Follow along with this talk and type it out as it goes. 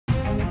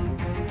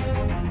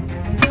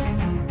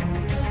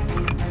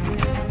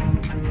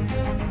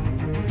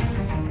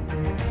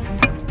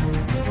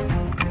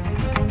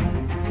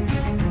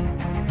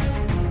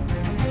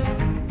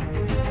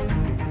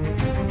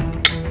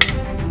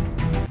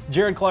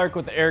Jared Clark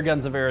with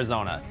Airguns of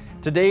Arizona.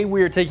 Today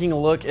we are taking a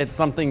look at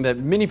something that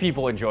many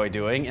people enjoy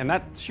doing, and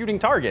that's shooting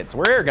targets.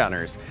 We're air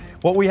gunners.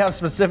 What we have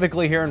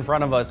specifically here in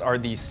front of us are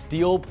the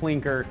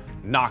Steelplinker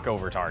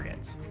knockover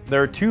targets.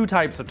 There are two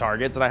types of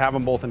targets, and I have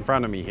them both in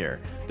front of me here.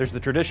 There's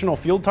the traditional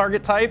field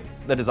target type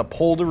that is a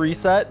pull to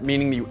reset,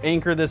 meaning you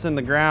anchor this in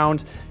the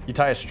ground, you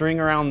tie a string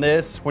around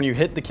this. When you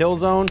hit the kill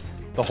zone,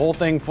 the whole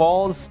thing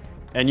falls,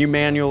 and you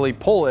manually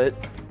pull it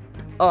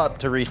up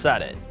to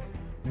reset it.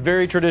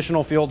 Very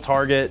traditional field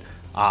target.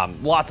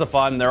 Lots of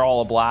fun, they're all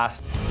a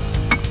blast.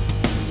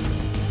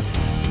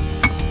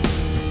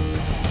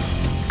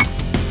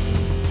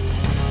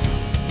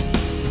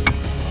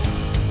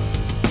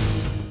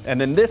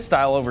 And then this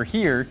style over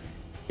here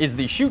is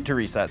the shoot to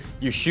reset.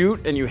 You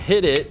shoot and you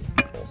hit it.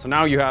 So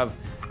now you have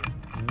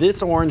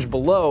this orange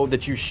below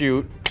that you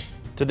shoot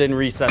to then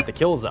reset the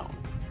kill zone.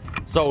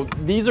 So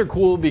these are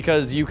cool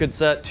because you could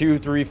set 2,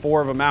 3,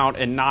 4 of them out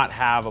and not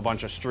have a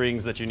bunch of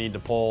strings that you need to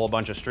pull, a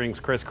bunch of strings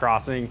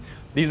crisscrossing.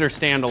 These are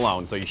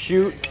standalone. So you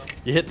shoot,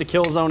 you hit the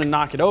kill zone and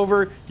knock it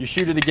over, you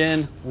shoot it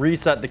again,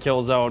 reset the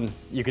kill zone.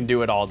 You can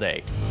do it all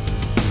day.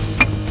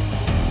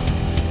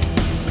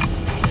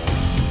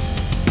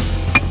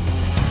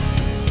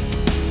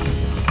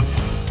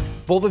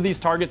 Both of these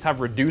targets have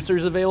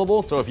reducers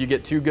available, so if you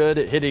get too good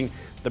at hitting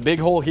the big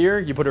hole here,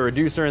 you put a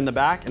reducer in the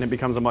back and it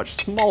becomes a much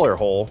smaller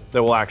hole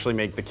that will actually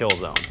make the kill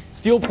zone.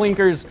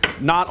 Steelplinkers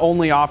not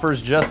only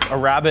offers just a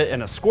rabbit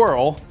and a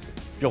squirrel,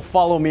 if you'll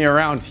follow me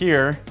around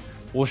here,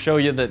 we'll show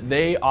you that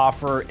they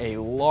offer a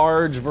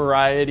large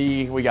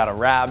variety. We got a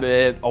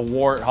rabbit, a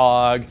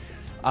warthog,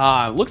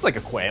 looks like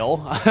a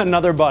quail,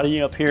 another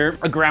buddy up here,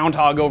 a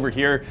groundhog over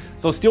here.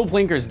 So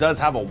Steelplinkers does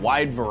have a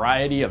wide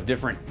variety of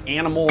different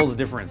animals,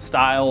 different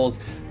styles,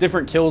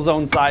 different kill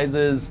zone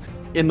sizes.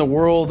 In the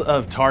world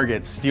of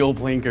targets,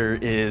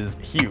 Steelplinker is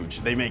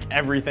huge. They make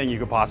everything you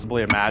could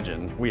possibly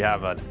imagine. We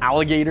have an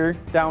alligator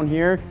down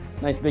here,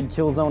 nice big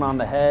kill zone on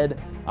the head.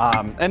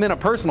 And then a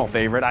personal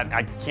favorite,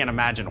 I can't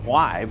imagine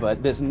why,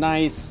 but this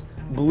nice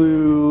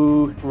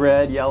blue,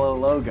 red, yellow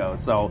logo.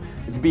 So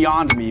it's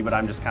beyond me, but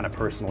I'm just kind of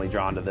personally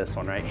drawn to this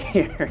one right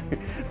here.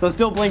 So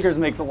Steelplinkers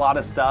makes a lot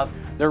of stuff.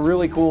 They're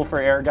really cool for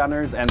air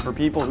gunners, and for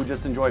people who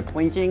just enjoy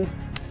plinking,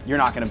 you're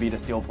not going to beat a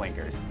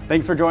Steelplinkers.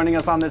 Thanks for joining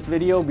us on this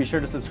video. Be sure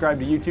to subscribe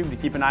to YouTube to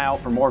keep an eye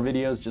out for more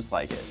videos just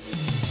like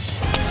it.